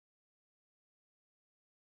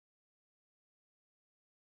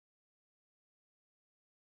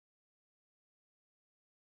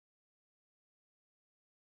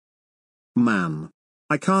Man.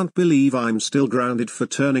 I can't believe I'm still grounded for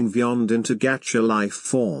turning Vyond into gacha life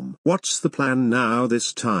form. What's the plan now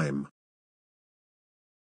this time?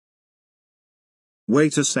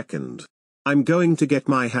 Wait a second. I'm going to get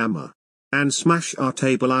my hammer. And smash our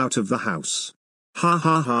table out of the house. Ha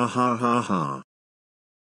ha ha ha ha ha.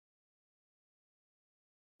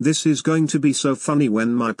 This is going to be so funny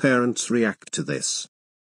when my parents react to this.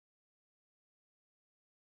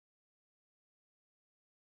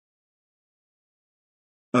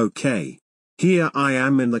 Okay. Here I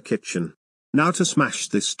am in the kitchen. Now to smash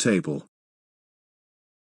this table.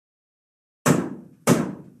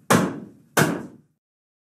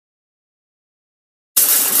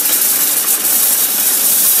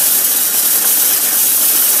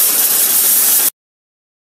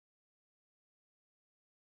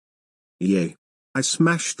 Yay. I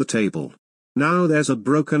smashed the table. Now there's a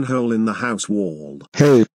broken hole in the house wall.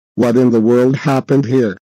 Hey, what in the world happened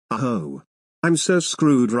here? Oh. I'm so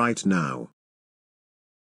screwed right now.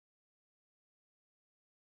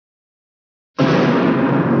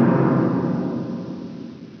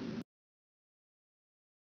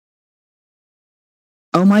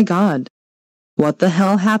 Oh my god. What the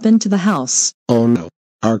hell happened to the house? Oh no,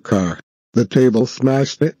 our car. The table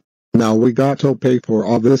smashed it. Now we got to pay for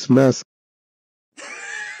all this mess.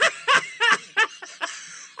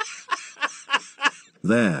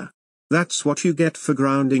 There. That's what you get for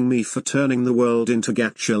grounding me for turning the world into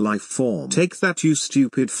gacha life form. Take that, you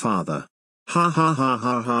stupid father. Ha ha ha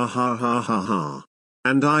ha ha ha ha ha ha.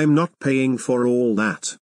 And I'm not paying for all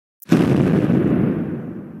that.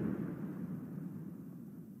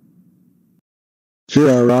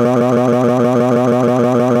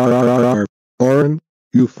 Oren,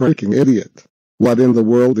 you freaking idiot. What in the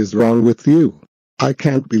world is wrong with you? I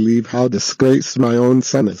can't believe how disgraced my own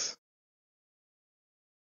son is.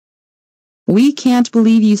 We can't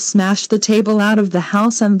believe you smashed the table out of the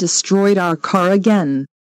house and destroyed our car again.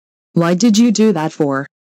 Why did you do that for?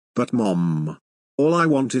 But Mom, all I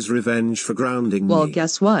want is revenge for grounding me. Well,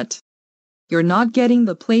 guess what? You're not getting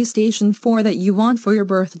the PlayStation 4 that you want for your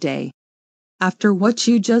birthday. After what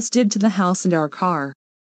you just did to the house and our car.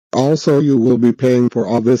 Also, you will be paying for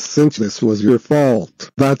all this since this was your fault.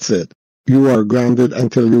 That's it. You are grounded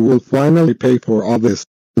until you will finally pay for all this.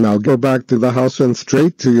 Now go back to the house and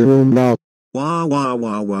straight to your room now. Wah wah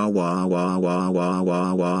wah wah wah wah wah wah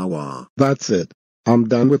wah wah wah. That's it. I'm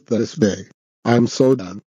done with this day. I'm so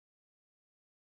done.